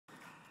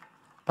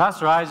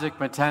Pastor Isaac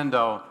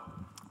Matendo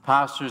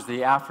pastors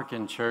the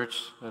African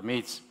church that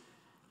meets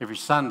every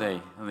Sunday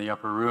in the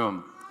upper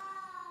room.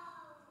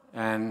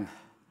 And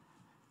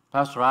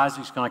Pastor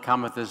Isaac's going to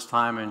come at this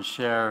time and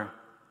share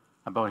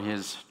about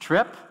his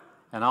trip,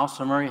 and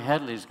also Murray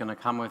Headley's going to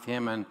come with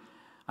him, and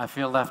I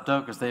feel left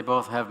out because they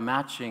both have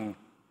matching.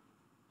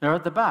 They're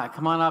at the back.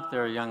 Come on up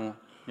there,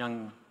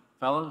 young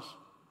fellows.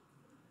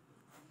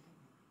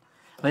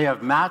 They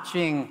have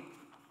matching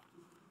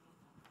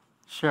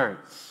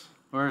shirts.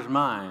 Where's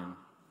mine?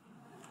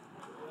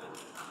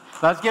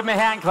 Let's give them a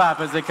hand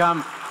clap as they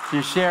come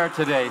to share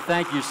today.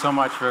 Thank you so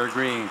much for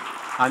agreeing.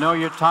 I know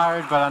you're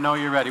tired, but I know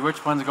you're ready.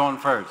 Which one's going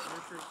first?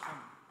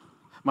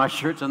 My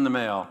shirt's in the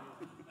mail.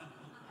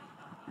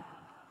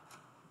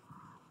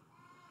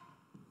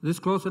 Is this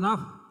close enough,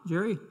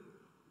 Jerry?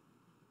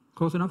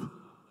 Close enough?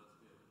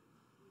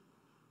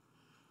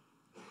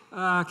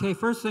 Okay,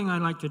 first thing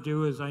I'd like to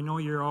do is, I know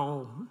you're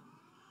all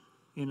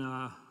in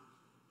a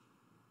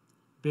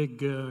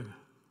big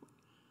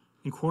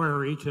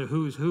inquiry to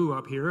who's who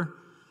up here.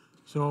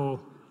 So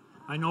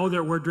I know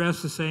that we're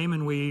dressed the same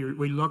and we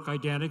look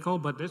identical,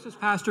 but this is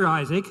Pastor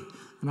Isaac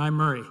and I'm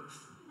Murray.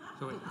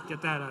 So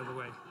get that out of the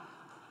way.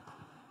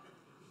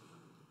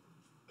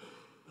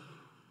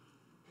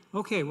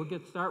 Okay, we'll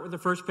start with the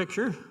first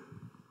picture.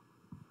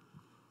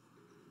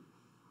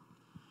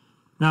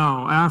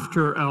 Now,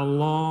 after a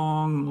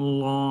long,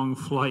 long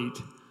flight,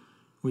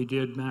 we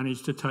did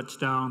manage to touch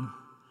down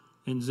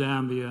in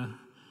Zambia,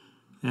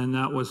 and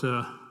that was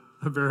a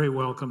very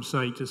welcome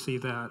sight to see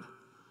that.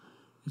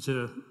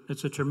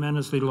 It's a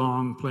tremendously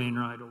long plane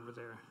ride over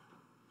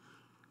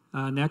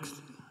there. Next.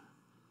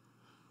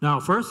 Now,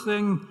 first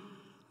thing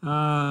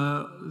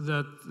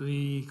that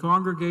the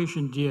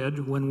congregation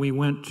did when we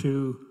went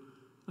to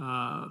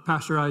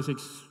Pastor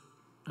Isaac's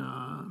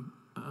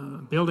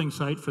building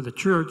site for the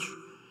church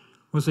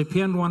was they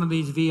pinned one of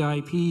these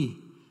VIP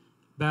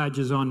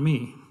badges on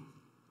me.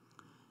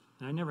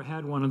 I never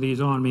had one of these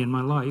on me in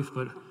my life,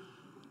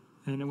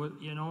 and it was,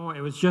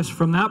 it was just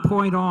from that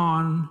point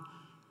on,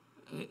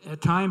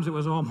 at times it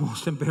was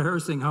almost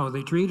embarrassing how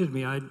they treated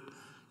me.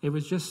 It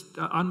was just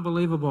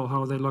unbelievable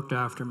how they looked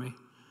after me.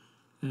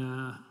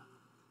 And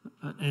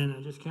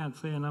I just can't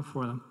say enough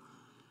for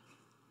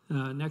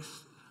them. Next.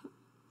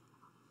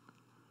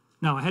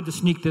 Now, I had to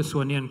sneak this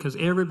one in because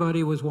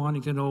everybody was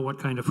wanting to know what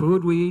kind of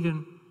food we eat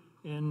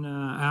in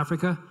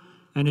Africa.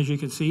 And as you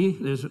can see,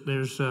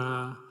 there's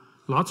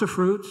lots of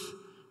fruits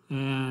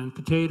and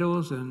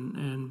potatoes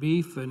and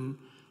beef, and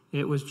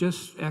it was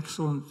just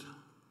excellent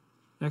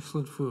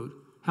food,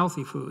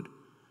 healthy food,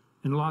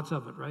 and lots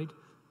of it, right?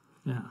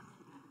 Yeah.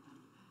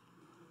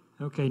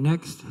 Okay,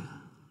 next.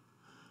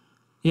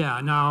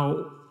 Yeah,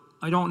 now,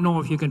 I don't know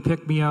if you can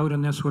pick me out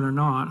in this one or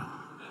not.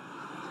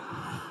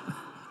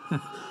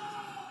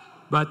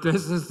 But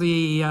this is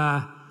the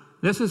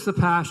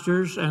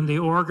pastors and the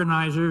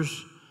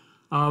organizers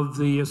of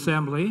the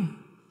assembly.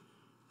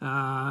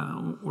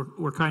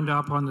 We're kind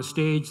of up on the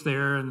stage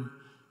there,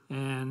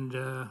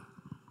 and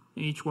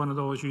each one of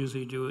those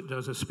usually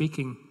does a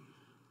speaking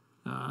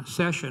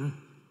session.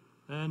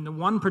 And the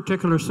one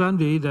particular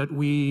Sunday that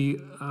we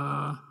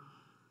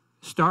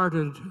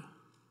started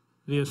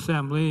the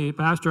assembly,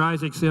 Pastor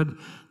Isaac said,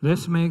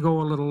 this may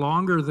go a little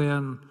longer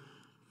than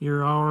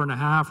your hour and a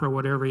half or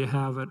whatever you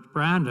have at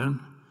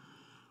Brandon.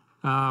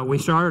 We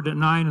started at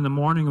 9 in the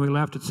morning and we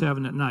left at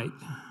 7 at night.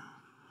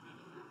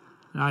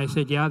 And I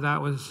said, yeah,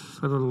 that was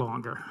a little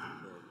longer.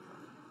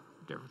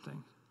 Different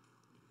thing.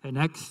 Okay,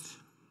 next.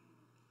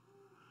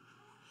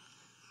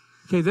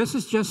 Okay, this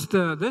is just,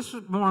 this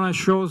more or less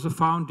shows the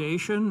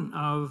foundation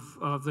of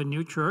the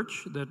new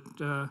church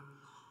that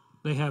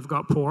they have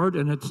got poured,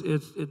 and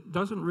it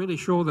doesn't really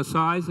show the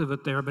size of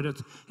it there, but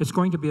it's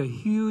going to be a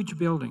huge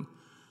building.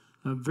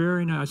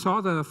 Very nice. I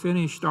saw the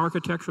finished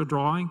architectural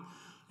drawing.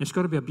 It's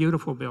going to be a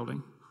beautiful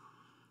building.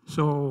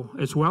 So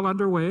it's well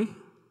underway,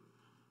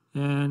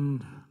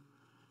 and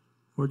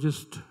we're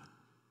just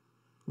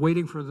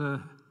waiting for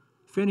the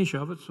finish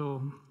of it.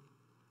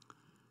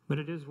 But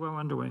it is well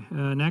underway.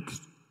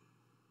 Next.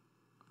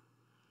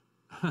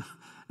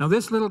 Now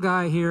this little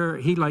guy here,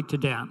 he liked to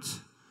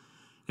dance.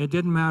 It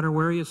didn't matter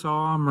where you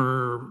saw him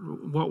or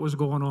what was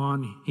going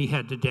on, he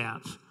had to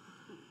dance.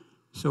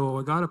 So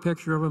I got a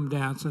picture of him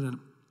dancing,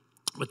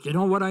 but you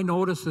know what I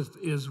noticed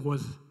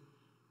was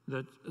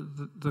that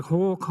the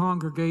whole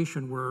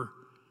congregation were,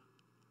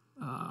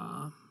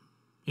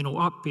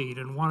 upbeat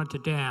and wanted to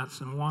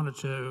dance and wanted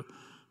to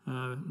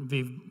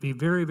be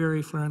very,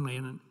 very friendly.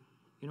 And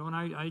and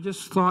I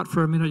just thought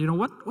for a minute,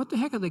 what the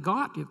heck have they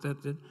got?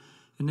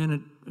 And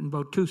then in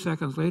about 2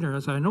 seconds later, I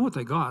said, I know what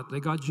they got. They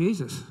got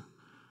Jesus,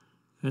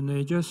 and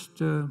they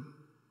just are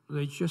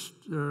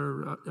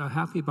a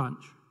happy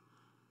bunch.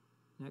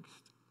 Next.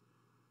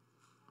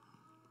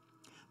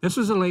 This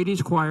is a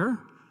ladies' choir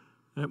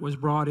that was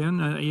brought in.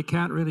 You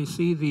can't really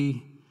see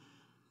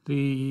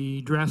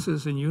the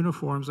dresses and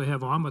uniforms they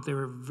have on, but they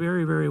were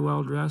very, very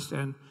well dressed,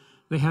 and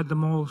they had the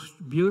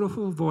most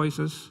beautiful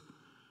voices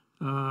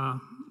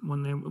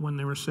when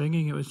they were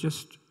singing. It was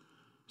just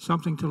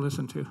something to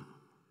listen to.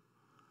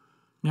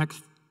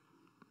 Next.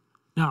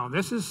 Now,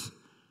 this is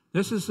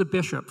the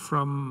bishop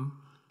from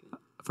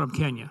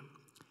Kenya.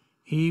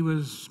 He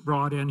was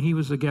brought in. He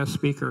was the guest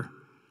speaker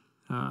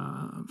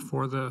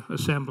for the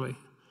assembly.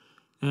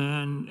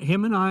 And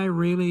him and I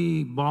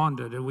really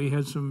bonded, and we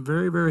had some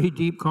very, very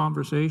deep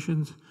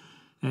conversations.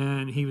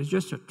 And he was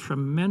just a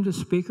tremendous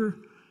speaker,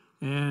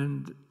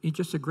 and he's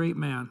just a great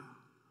man.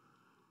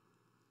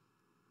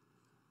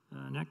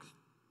 Next.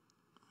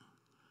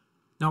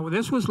 Now,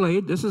 this was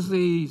laid. This is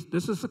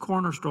the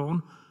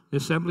cornerstone, the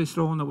assembly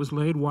stone that was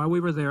laid while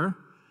we were there,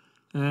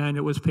 and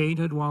it was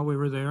painted while we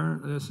were there.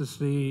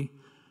 They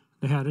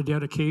had a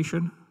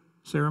dedication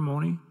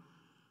ceremony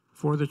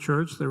for the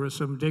church. There were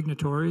some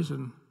dignitaries,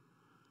 and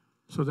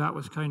so that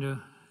was kind of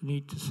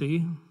neat to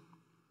see.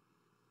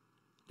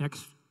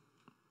 Next.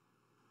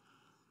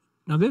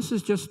 Now, this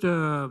is just,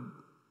 I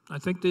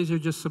think these are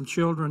just some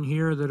children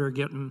here that are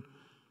getting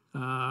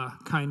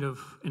kind of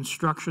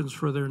instructions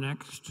for their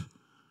next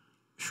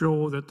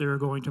show that they're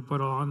going to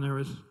put on. There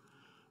was,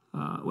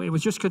 it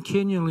was just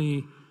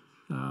continually,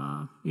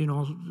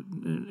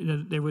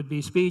 there would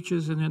be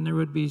speeches, and then there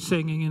would be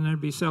singing, and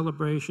there'd be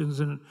celebrations,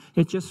 and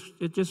it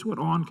just went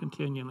on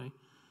continually.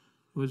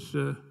 It was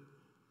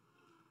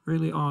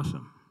really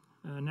awesome.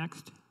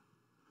 Next.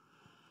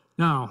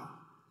 Now,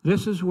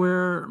 this is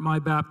where my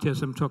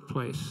baptism took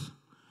place.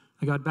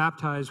 I got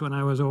baptized when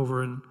I was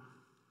over in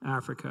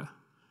Africa.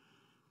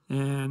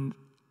 And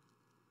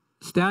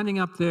standing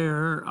up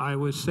there, I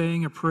was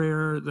saying a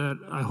prayer that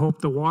I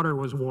hoped the water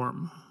was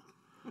warm.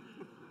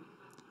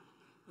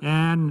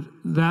 And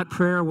that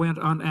prayer went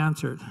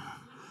unanswered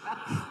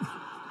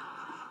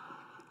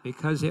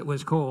because it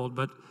was cold.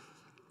 But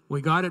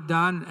we got it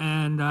done,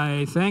 and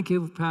I thank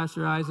you,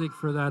 Pastor Isaac,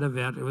 for that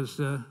event. It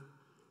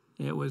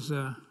was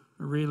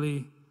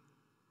really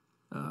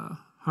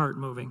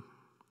heart-moving.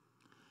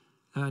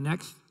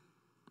 Next.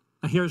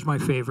 Now, here's my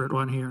favorite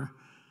one here.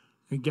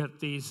 You get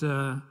these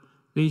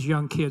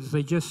young kids.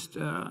 They just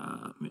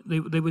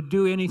they would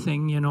do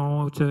anything,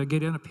 to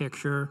get in a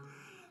picture,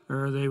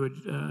 or they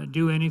would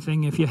do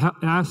anything. If you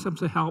ask them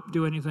to help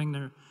do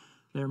anything,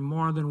 they're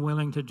more than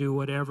willing to do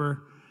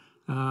whatever.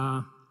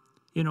 And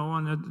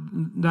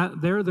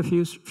they're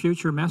the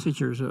future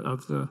messengers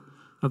of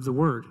the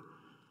word,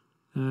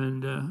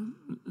 and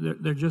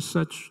they're just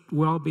such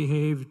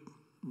well-behaved,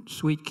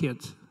 sweet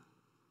kids.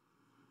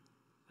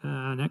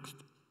 Next.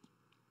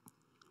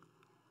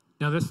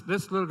 Now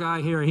this little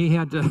guy here,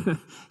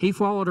 he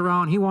followed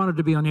around. He wanted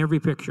to be on every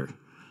picture.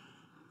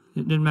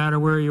 It didn't matter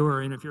where you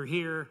were, and if you're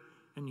here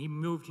and he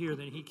moved here,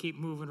 then he'd keep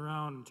moving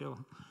around until.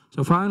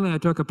 So finally, I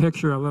took a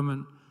picture of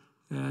him,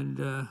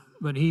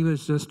 but he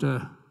was just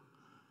a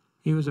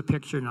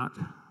picture nut.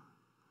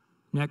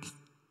 Next.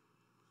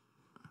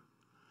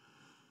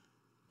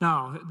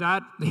 Now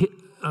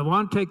I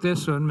want to take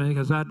this one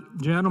because that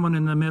gentleman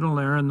in the middle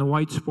there in the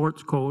white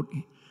sports coat,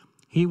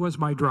 he was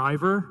my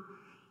driver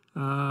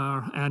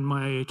and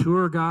my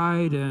tour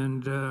guide,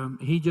 and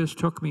he just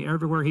took me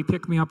everywhere. He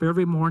picked me up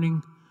every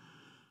morning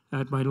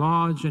at my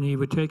lodge, and he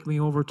would take me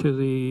over to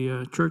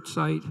the church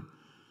site,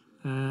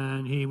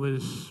 and he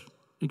was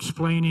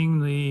explaining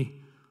the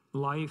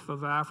life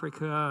of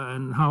Africa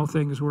and how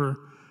things were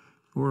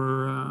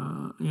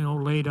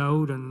laid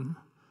out, and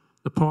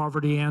the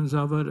poverty ends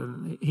of it,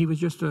 and he was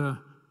just a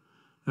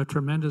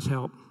tremendous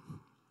help.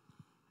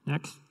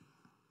 Next.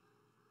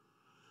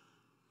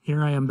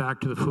 Here I am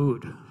back to the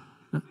food.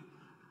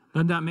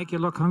 Doesn't that make you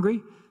look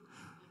hungry?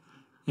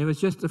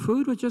 The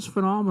food was just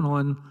phenomenal,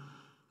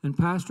 and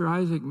Pastor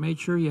Isaac made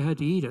sure you had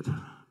to eat it.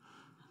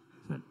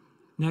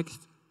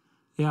 Next.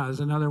 Yeah, there's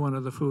another one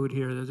of the food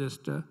here.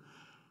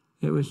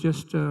 It was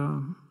just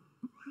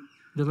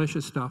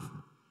delicious stuff.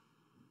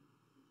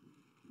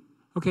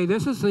 Okay,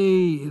 this is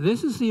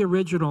the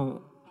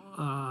original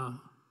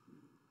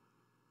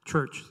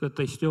church that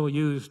they still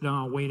use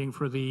now, waiting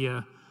for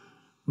the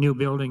new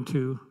building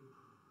to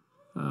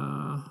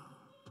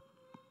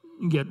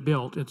get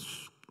built.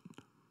 It's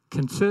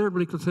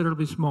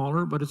considerably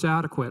smaller, but it's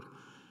adequate.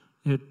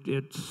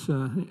 It's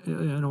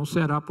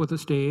set up with a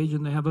stage,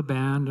 and they have a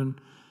band,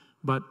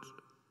 but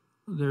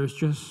there's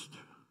just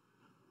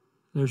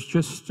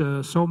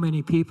so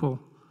many people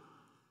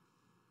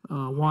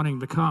wanting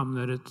to come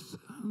that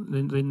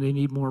they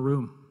need more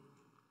room.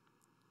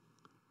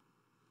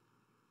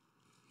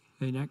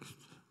 Okay, next.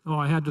 Oh,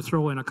 I had to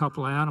throw in a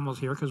couple of animals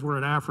here because we're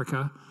in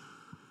Africa.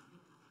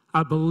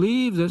 I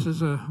believe this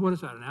is what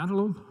is that, an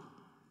antelope?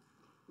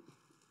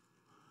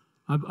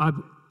 I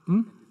can't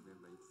remember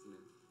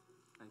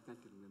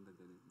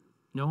the name.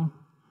 No?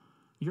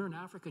 You're an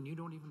African, you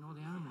don't even know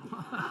the animal.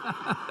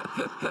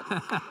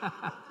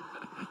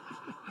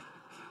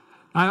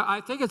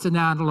 I think it's an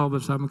antelope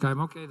of some kind.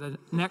 Okay, the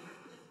neck.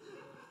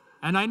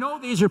 And I know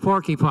these are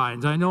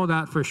porcupines. I know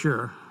that for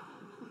sure.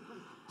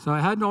 So I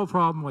had no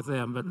problem with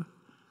them. But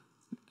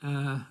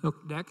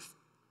look, next.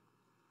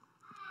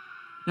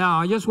 Now,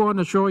 I just wanted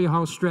to show you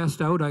how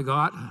stressed out I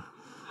got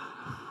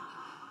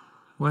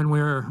when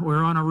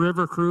we're on a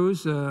river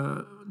cruise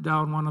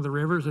down one of the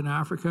rivers in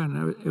Africa,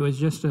 and it was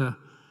just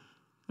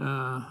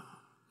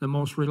the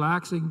most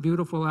relaxing,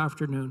 beautiful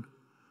afternoon.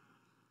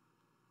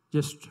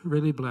 Just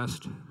really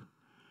blessed.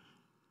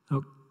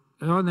 Oh,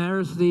 and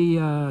there's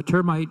the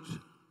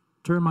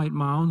termite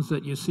mounds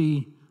that you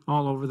see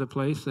all over the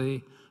place.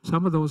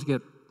 Some of those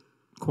get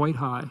quite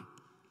high.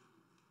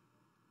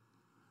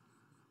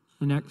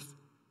 The next.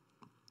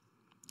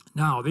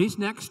 Now, these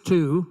next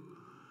two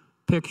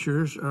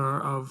pictures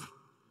are of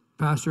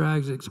Pastor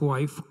Isaac's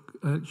wife.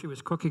 She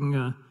was cooking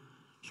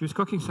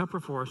supper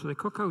for us. So they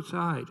cook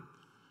outside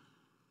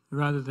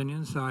rather than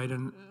inside.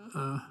 And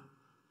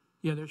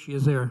yeah, there she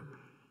is there.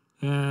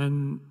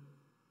 And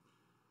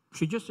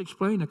she just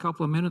explained a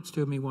couple of minutes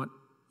to me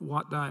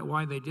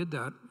why they did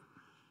that.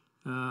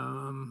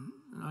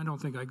 I don't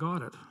think I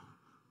got it.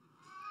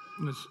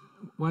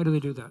 Why do they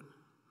do that?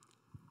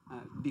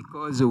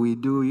 Because we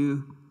do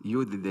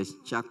use the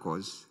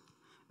charcoals,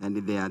 and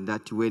they are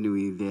that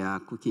when they are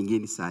cooking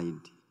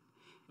inside.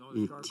 Oh,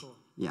 the charcoal.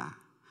 Yeah,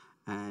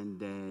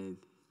 and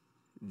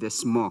the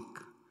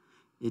smoke,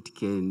 it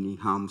can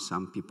harm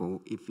some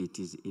people if it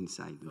is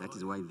inside. That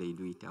is why they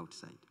do it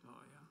outside.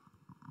 Oh, yeah.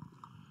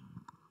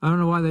 I don't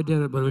know why they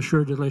did it, but it was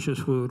sure delicious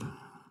food.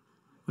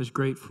 It was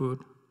great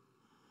food.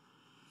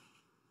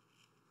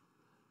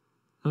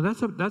 So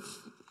that's.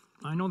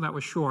 I know that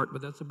was short,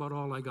 but that's about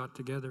all I got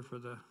together for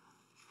the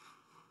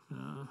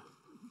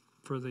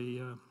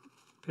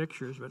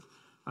pictures. But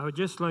I would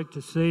just like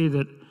to say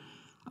that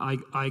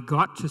I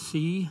got to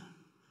see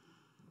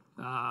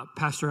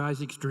Pastor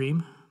Isaac's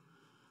dream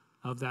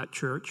of that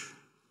church,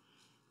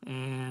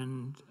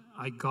 and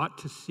I got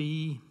to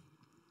see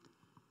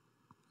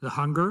the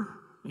hunger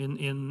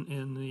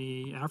in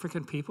the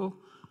African people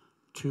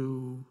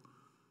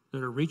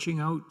that are reaching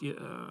out,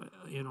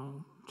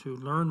 to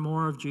learn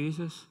more of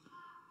Jesus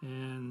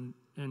and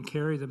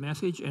carry the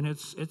message, and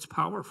it's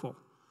powerful.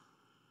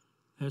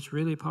 It's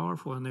really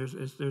powerful, and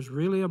there's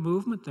really a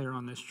movement there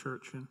on this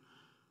church, and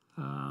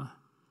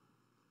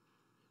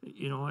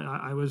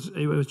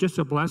it was just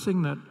a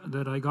blessing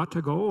that I got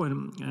to go,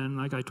 and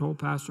like I told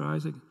Pastor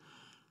Isaac,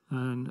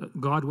 and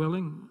God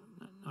willing,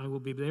 I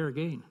will be there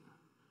again,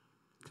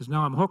 because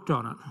now I'm hooked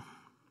on it.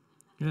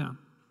 Yeah,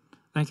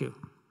 thank you.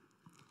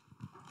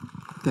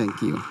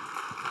 Thank you.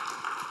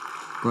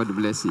 God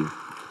bless you.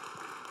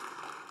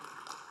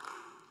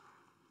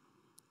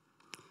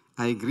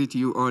 I greet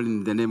you all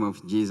in the name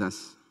of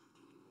Jesus.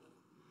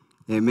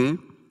 Amen.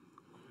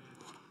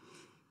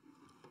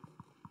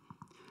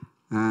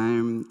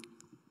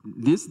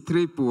 This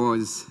trip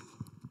was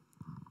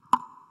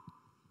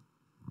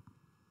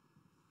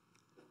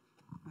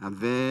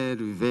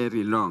very,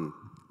 very long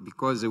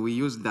because we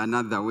used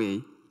another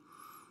way.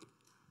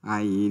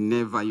 I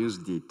never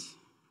used it.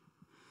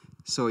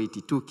 So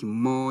it took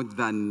more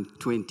than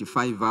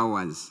 25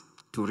 hours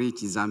to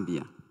reach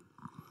Zambia.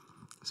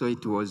 So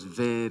it was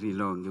very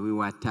long. We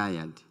were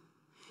tired.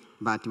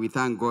 But we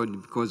thank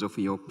God because of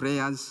your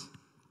prayers,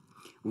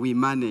 we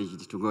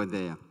managed to go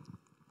there.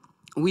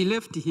 We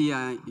left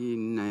here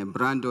in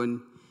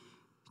Brandon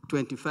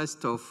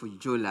 21st of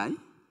July,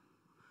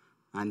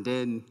 and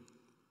then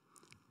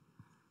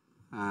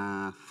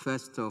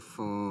 1st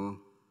of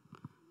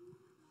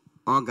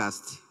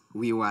August,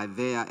 we were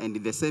there,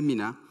 and the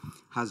seminar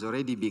has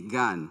already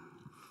begun.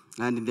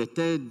 And the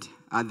third,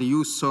 as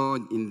you saw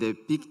in the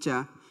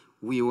picture,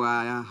 we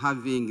were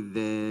having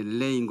the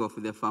laying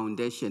of the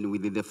foundation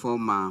with the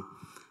former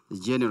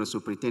General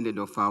Superintendent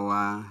of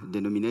our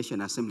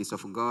denomination, Assemblies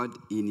of God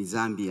in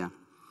Zambia.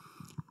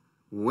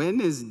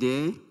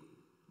 Wednesday,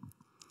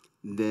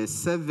 the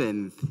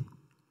 7th,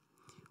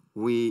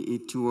 we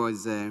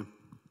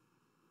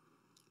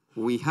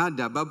had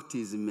a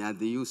baptism,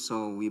 as you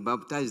saw. We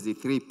baptized the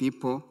 3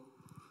 people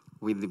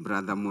with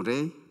Brother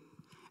Murray.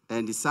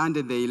 And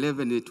Sunday, the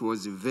 11th, it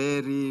was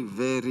very,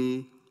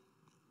 very,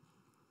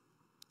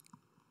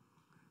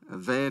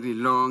 very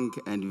long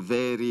and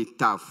very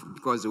tough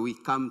because we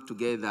come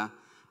together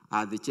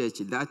at the church.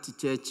 That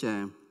church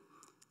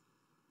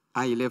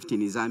I left in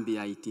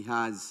Zambia,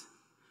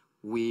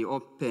 we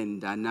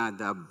opened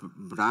another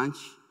branch,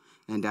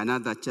 and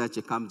another church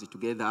comes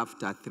together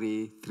after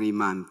three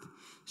months.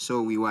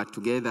 So we were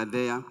together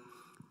there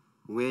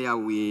where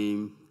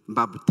we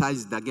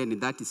baptized again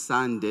that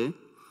Sunday,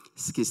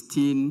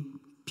 16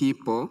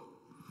 people,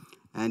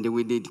 and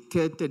we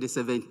dedicated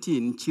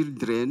 17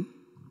 children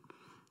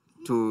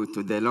to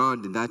the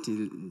Lord that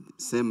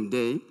same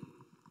day,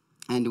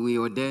 and we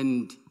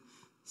ordained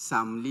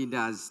some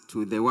leaders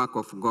to the work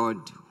of God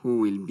who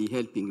will be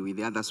helping with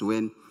the others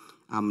when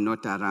I'm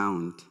not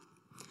around.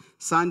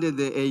 Sunday,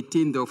 the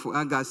 18th of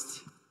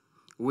August,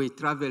 we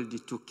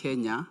traveled to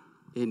Kenya,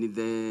 and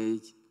the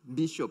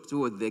bishop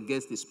was the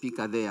guest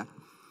speaker there,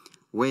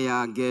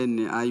 where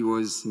again I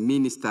was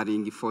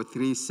ministering for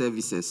 3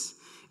 services.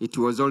 It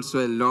was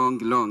also a long.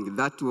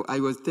 That I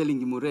was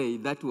telling Murray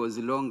that was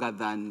longer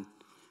than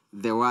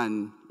the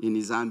one in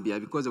Zambia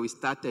because we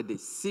started at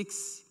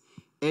 6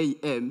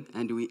 a.m.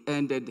 and we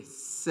ended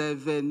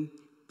 7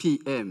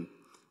 p.m.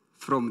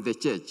 from the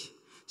church.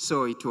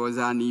 So it was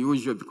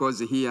unusual because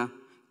here,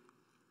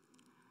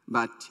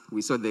 but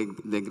we saw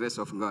the grace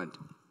of God.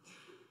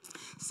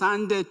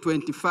 Sunday,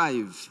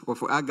 25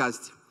 of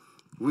August,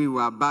 we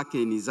were back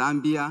in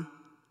Zambia,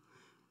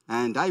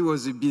 and I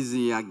was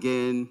busy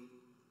again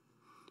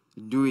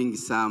doing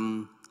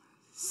some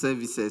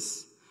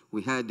services.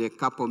 We had a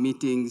couple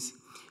meetings.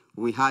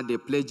 We had a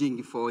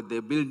pledging for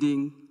the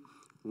building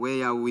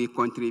where we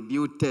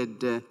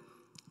contributed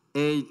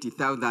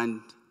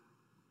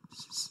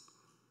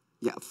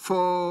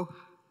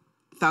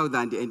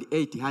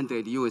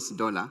 4,800 US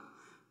dollar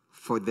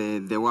for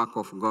the work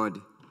of God.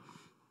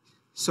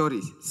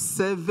 Sorry,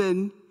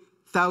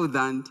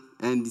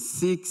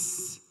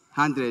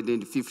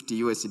 7,650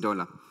 US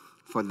dollar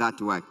for that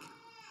work.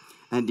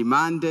 And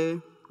Monday,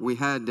 we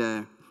had,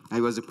 I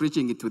was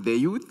preaching to the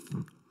youth,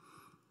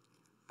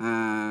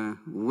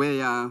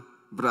 where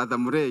Brother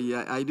Murray,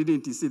 I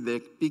didn't see the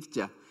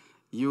picture,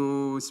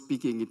 you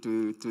speaking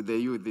to the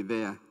youth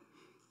there.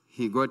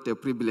 He got a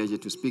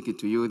privilege to speak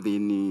to youth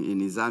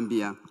in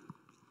Zambia.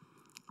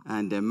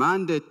 And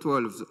Monday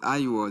 12th,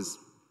 I was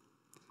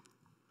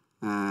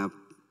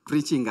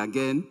preaching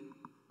again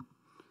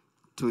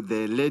to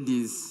the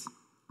ladies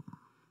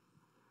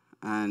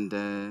and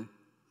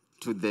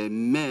to the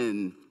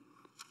men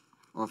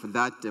of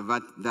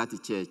that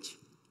church.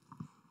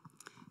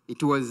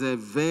 It was a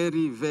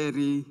very,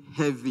 very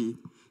heavy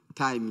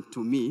time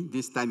to me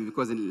this time,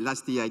 because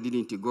last year I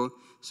didn't go,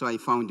 so I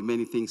found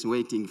many things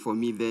waiting for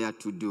me there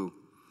to do.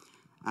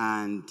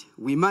 And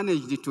we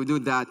managed to do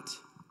that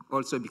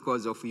also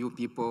because of you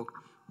people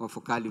of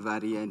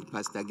Calvary and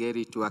Pastor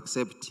Gary to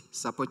accept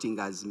supporting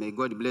us. May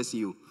God bless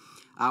you.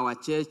 Our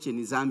church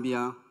in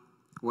Zambia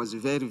was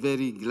very,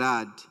 very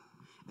glad,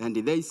 and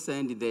they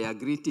sent their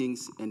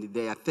greetings and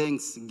their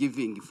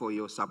thanksgiving for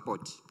your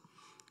support.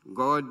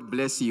 God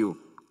bless you.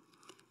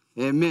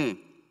 Amen.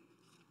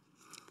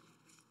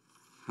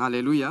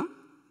 Hallelujah.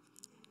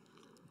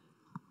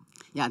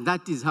 Yeah,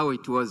 that is how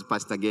it was,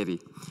 Pastor Gary.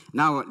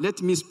 Now,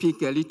 let me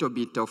speak a little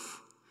bit of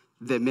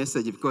the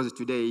message, because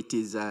today it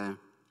is a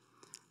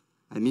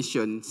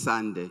Mission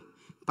Sunday.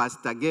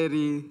 Pastor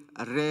Gary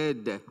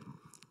read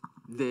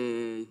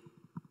the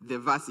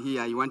verse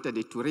here I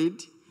wanted to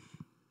read,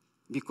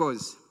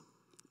 because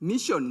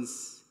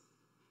missions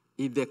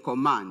is the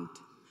command,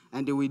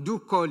 and we do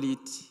call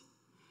it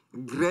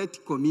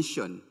Great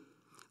Commission.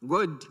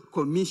 God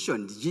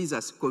commissioned,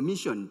 Jesus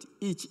commissioned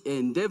each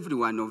and every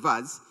one of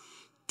us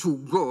to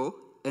go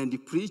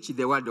and preach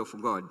the word of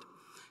God.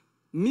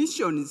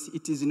 Missions,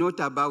 it is not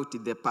about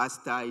the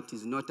pastor, it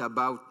is not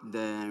about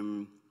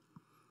the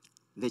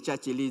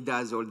church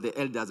leaders or the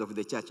elders of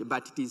the church,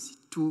 but it is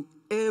to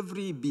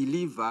every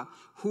believer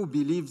who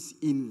believes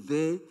in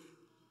the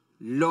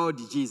Lord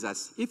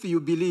Jesus. If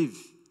you believe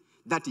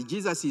that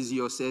Jesus is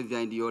your Savior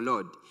and your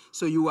Lord,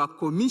 so you are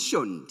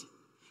commissioned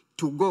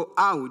to go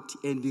out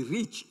and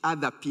reach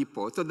other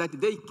people so that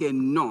they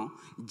can know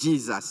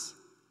Jesus.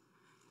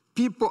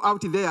 People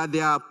out there,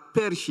 they are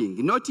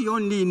perishing, not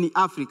only in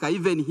Africa,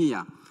 even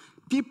here.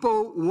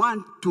 People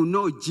want to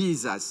know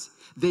Jesus.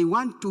 They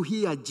want to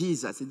hear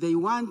Jesus. They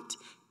want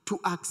to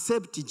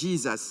accept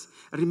Jesus.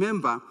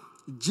 Remember,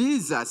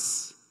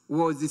 Jesus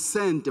was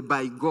sent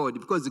by God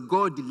because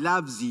God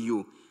loves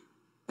you.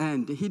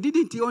 And he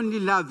didn't only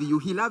love you,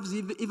 he loves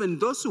even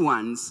those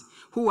ones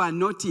who are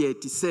not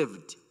yet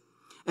saved.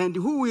 And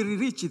who will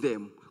reach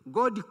them?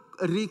 God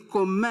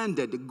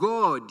recommended,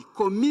 God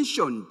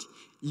commissioned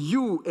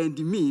you and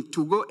me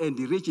to go and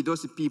reach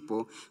those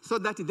people so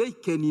that they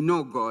can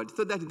know God,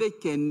 so that they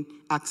can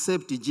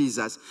accept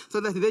Jesus, so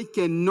that they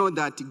can know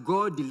that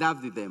God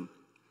loved them.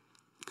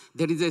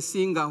 There is a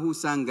singer who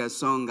sang a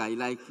song I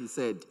like. He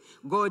said,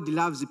 God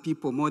loves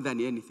people more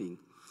than anything.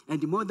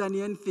 And more than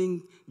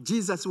anything,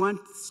 Jesus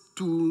wanted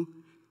to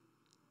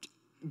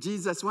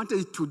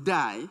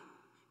die.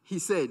 He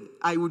said,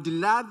 I would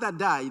rather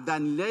die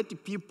than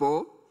let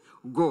people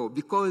go,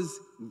 because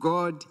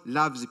God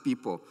loves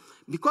people.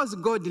 Because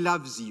God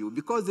loves you,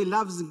 because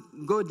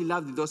God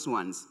loves those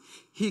ones.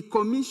 He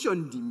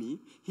commissioned me.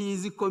 He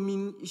is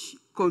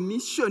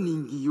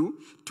commissioning you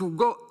to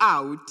go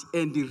out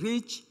and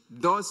reach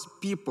those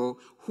people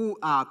who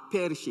are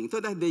perishing so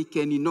that they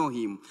can know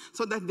him,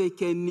 so that they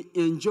can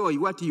enjoy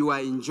what you are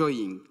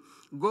enjoying.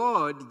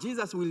 God,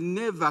 Jesus will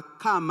never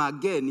come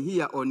again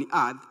here on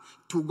earth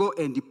to go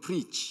and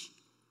preach.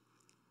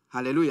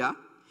 Hallelujah.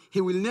 He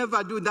will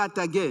never do that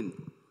again.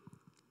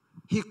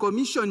 He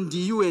commissioned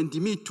you and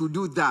me to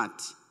do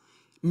that.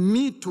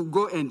 Me to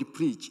go and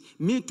preach.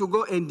 Me to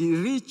go and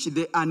reach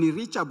the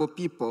unreachable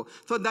people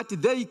so that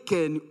they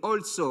can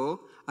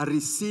also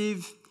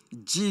receive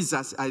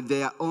Jesus as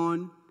their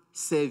own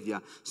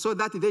Savior. So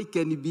that they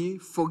can be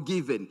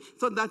forgiven.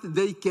 So that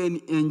they can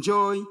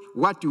enjoy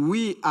what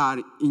we are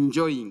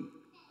enjoying.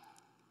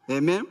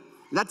 Amen?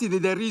 That is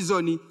the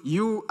reason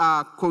you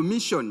are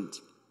commissioned.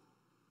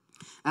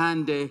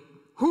 And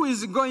who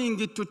is going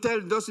to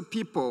tell those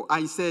people?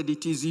 I said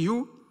it is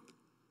you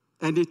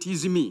and it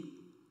is me.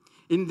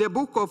 In the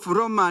book of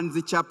Romans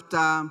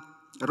chapter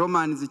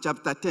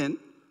 10,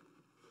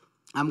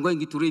 I'm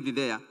going to read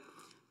there.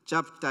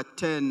 Chapter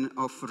 10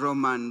 of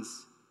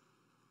Romans,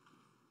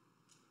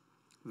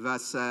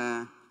 verse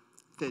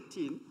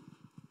 13.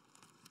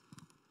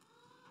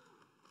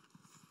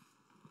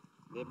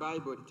 The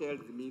Bible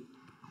tells me,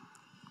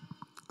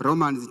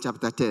 Romans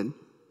chapter 10,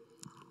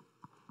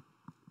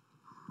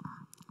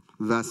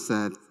 verse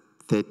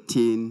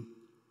 13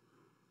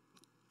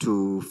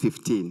 to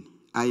 15.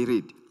 I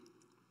read.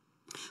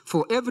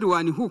 For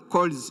everyone who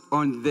calls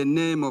on the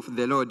name of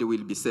the Lord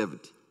will be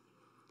saved.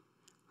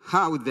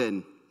 How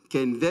then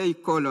can they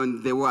call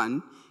on the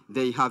one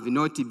they have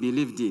not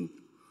believed in?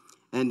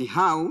 And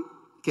how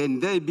can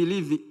they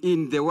believe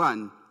in the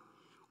one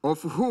of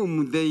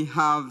whom they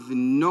have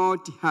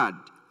not heard?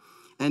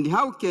 And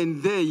how can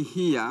they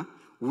hear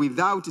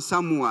without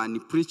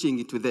someone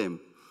preaching to them?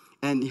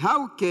 And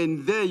how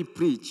can they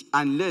preach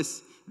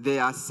unless they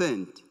are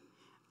sent?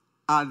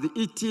 As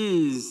it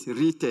is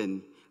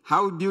written,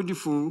 how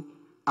beautiful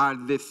are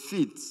the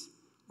feet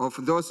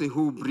of those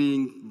who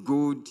bring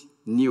good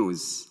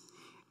news.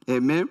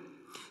 Amen?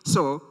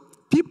 So,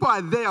 people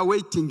are there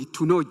waiting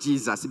to know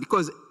Jesus,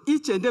 because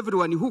each and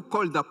everyone who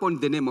called upon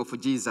the name of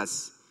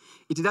Jesus,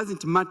 it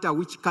doesn't matter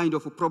which kind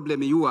of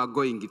problem you are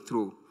going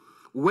through.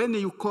 When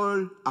you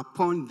call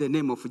upon the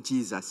name of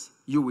Jesus,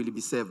 you will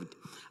be saved.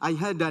 I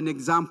had an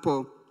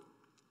example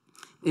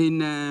in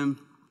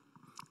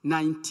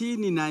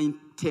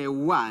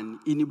 1991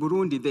 in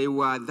Burundi. They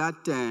were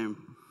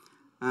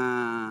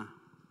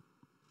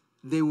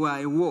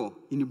a war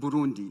in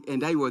Burundi,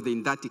 and I was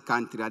in that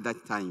country at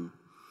that time.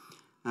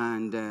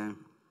 And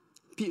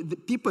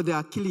people, they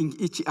are killing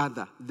each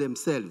other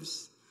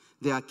themselves.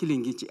 They are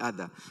killing each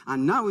other.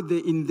 And now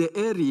in the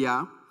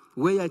area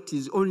where it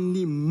is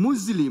only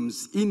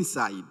Muslims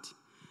inside,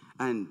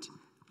 and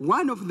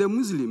one of the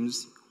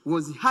Muslims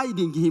was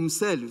hiding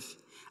himself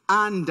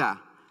under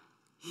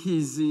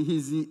his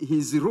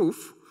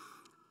roof,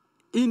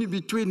 in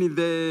between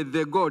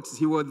the goats.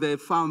 He was the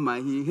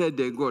farmer, he had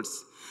the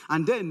goats.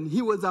 And then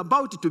he was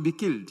about to be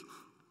killed.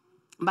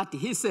 But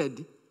he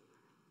said,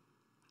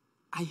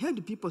 I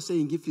heard people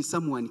saying if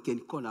someone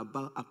can call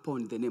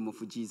upon the name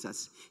of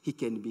Jesus, he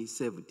can be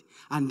saved.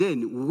 And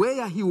then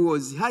where he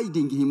was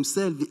hiding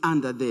himself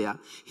under there,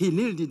 he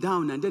kneeled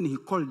down and then he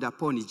called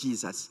upon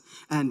Jesus.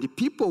 And the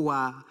people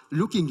were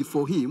looking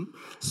for him.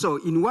 So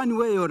in one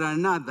way or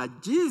another,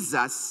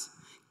 Jesus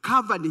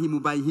covered him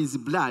by his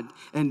blood,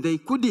 and they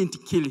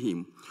couldn't kill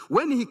him.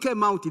 When he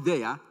came out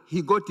there,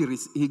 he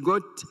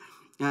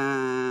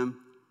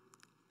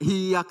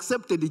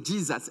accepted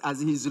Jesus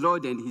as his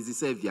Lord and his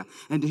Savior.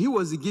 And he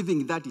was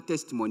giving that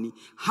testimony,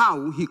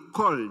 how he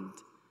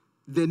called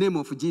the name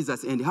of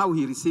Jesus and how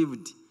he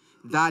received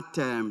that,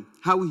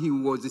 how he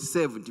was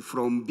saved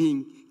from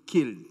being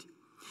killed.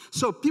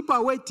 So people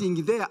are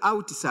waiting there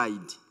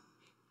outside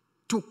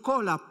to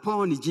call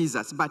upon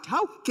Jesus. But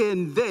how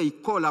can they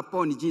call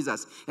upon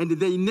Jesus and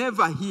they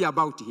never hear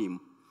about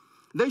him?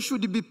 There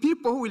should be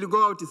people who will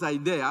go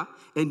outside there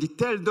and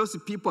tell those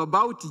people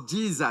about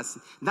Jesus,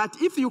 that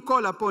if you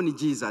call upon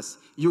Jesus,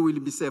 you will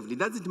be saved. It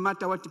doesn't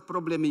matter what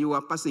problem you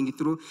are passing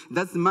through. It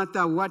doesn't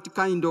matter what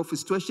kind of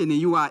situation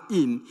you are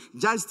in.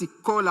 Just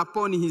call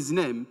upon his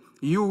name,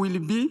 you will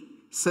be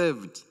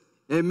saved.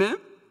 Amen?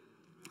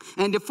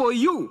 And for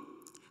you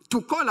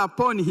to call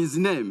upon his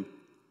name,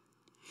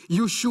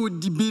 you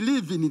should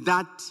believe in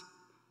that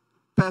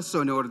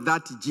person or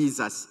that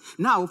Jesus.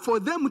 Now, for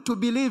them to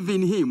believe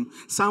in him,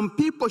 some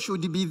people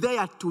should be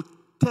there to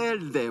tell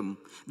them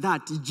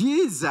that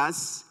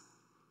Jesus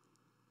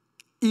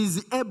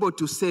is able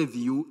to save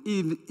you,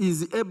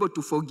 is able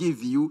to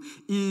forgive you,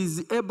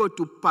 is able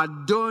to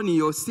pardon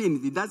your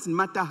sins. It doesn't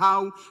matter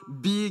how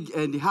big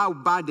and how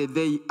bad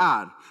they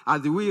are.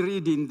 As we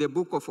read in the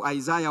book of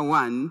Isaiah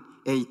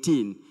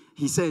 1:18,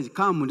 he says,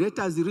 come, let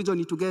us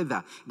reason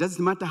together. It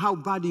doesn't matter how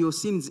bad your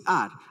sins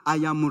are. I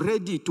am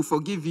ready to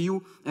forgive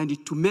you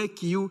and to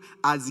make you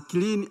as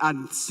clean as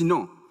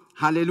snow.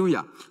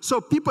 Hallelujah. So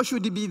people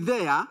should be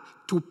there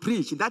to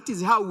preach. That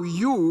is how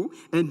you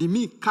and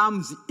me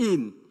comes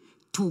in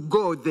to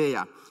go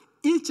there.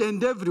 Each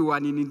and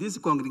everyone in this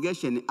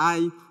congregation,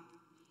 I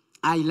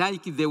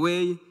like the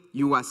way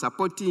you are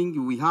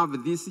supporting. We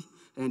have this,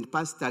 and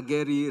Pastor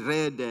Gary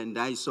read, and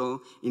I saw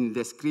in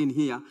the screen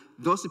here,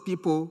 those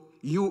people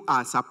you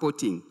are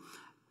supporting.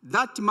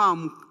 That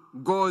mom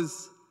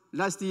goes,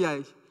 last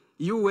year,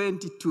 you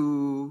went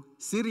to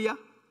Syria.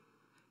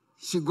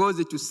 She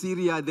goes to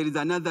Syria. There is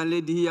another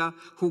lady here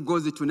who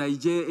goes to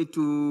Nigeria,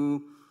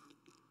 to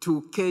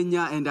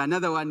Kenya, and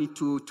another one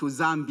to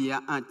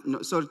Zambia,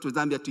 to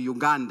Zambia, to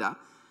Uganda.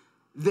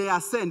 They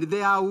are sent,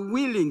 they are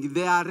willing,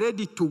 they are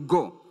ready to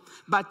go.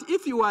 But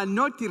if you are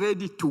not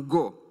ready to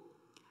go,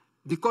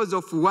 because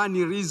of one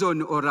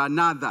reason or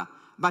another,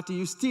 but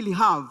you still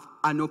have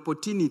an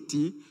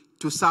opportunity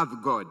to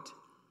serve God.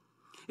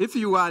 If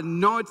you are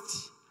not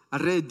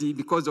ready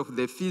because of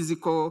the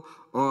physical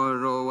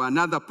or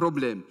another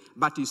problem,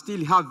 but you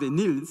still have the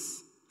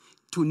knees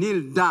to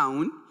kneel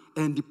down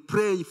and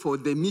pray for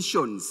the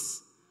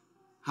missions.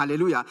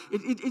 Hallelujah.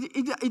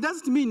 It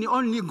doesn't mean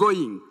only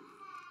going.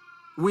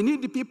 We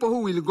need people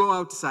who will go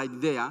outside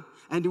there,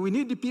 and we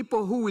need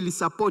people who will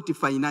support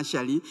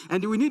financially,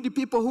 and we need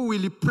people who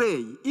will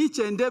pray. Each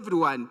and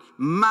everyone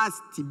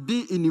must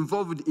be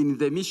involved in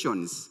the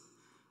missions.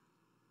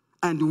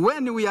 And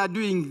when we are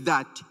doing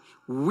that,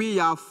 we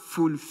are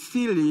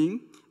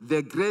fulfilling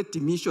the great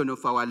mission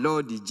of our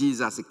Lord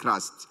Jesus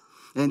Christ.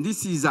 And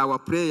this is our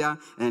prayer,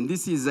 and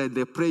this is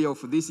the prayer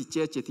of this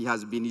church that he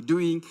has been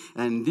doing,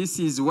 and this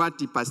is what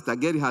Pastor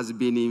Gary has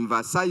been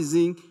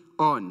emphasizing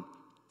on,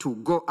 to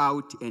go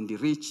out and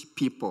reach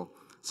people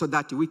so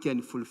that we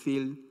can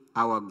fulfill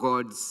our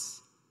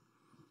God's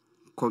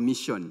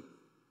commission.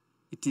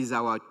 It is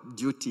our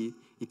duty,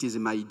 it is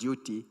my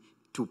duty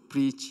to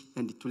preach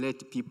and to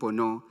let people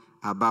know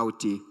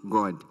about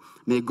God.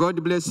 May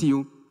God bless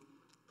you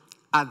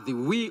as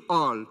we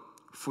all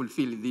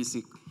fulfill this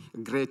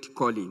great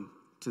calling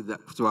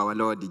to our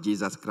Lord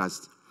Jesus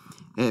Christ.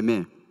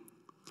 Amen.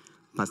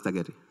 Pastor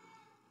Gary.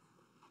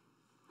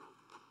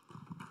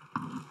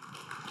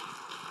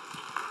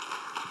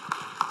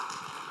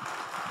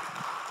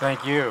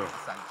 Thank you.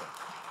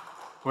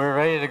 We're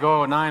ready to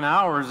go 9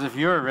 hours if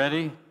you're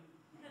ready.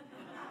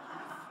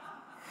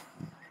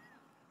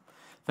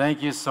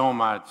 Thank you so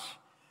much.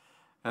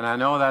 And I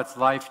know that's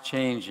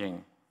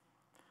life-changing.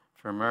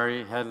 For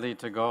Murray Headley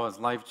to go is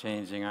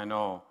life-changing, I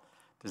know,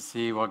 to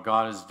see what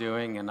God is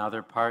doing in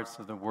other parts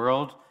of the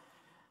world.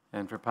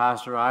 And for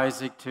Pastor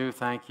Isaac, too,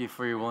 thank you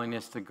for your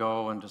willingness to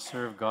go and to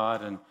serve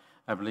God. And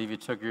I believe you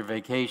took your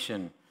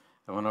vacation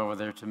and went over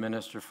there to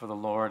minister for the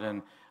Lord.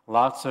 And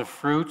lots of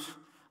fruit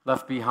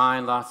left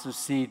behind, lots of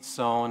seeds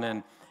sown.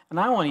 And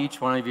I want each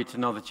one of you to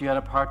know that you had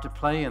a part to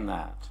play in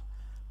that.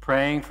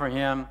 Praying for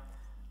him,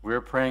 we're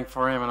praying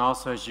for him. And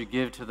also as you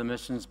give to the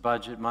missions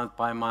budget month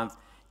by month,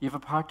 you have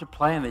a part to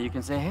play in that. You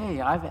can say, hey,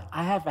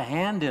 I have a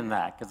hand in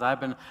that because I've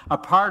been a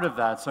part of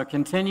that. So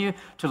continue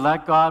to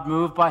let God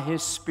move by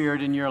his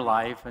Spirit in your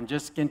life, and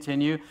just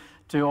continue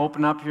to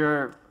open up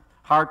your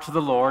heart to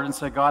the Lord and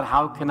say, God,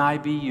 how can I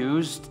be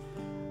used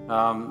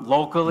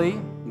locally?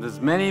 There's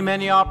many,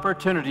 many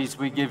opportunities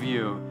we give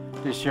you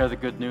to share the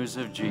good news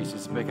of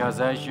Jesus,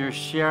 because as you're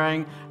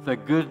sharing the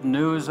good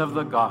news of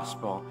the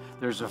gospel,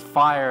 there's a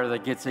fire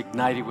that gets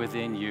ignited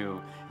within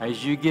you.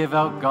 As you give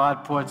out,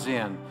 God puts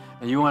in.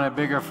 And you want a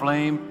bigger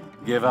flame?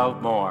 Give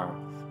out more.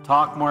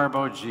 Talk more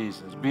about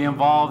Jesus. Be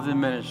involved in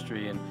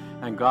ministry,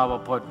 and God will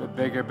put a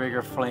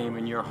bigger flame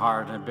in your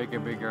heart and a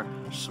bigger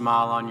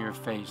smile on your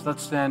face.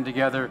 Let's stand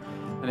together,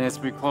 and as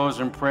we close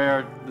in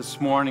prayer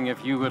this morning,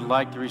 if you would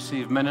like to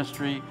receive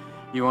ministry,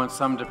 you want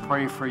someone to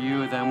pray for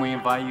you, then we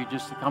invite you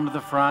just to come to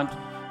the front,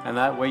 and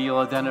that way you'll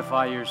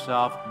identify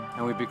yourself,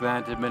 and we'd be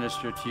glad to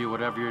minister to you,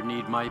 whatever your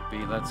need might be.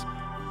 Let's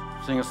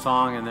sing a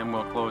song, and then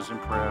we'll close in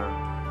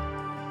prayer.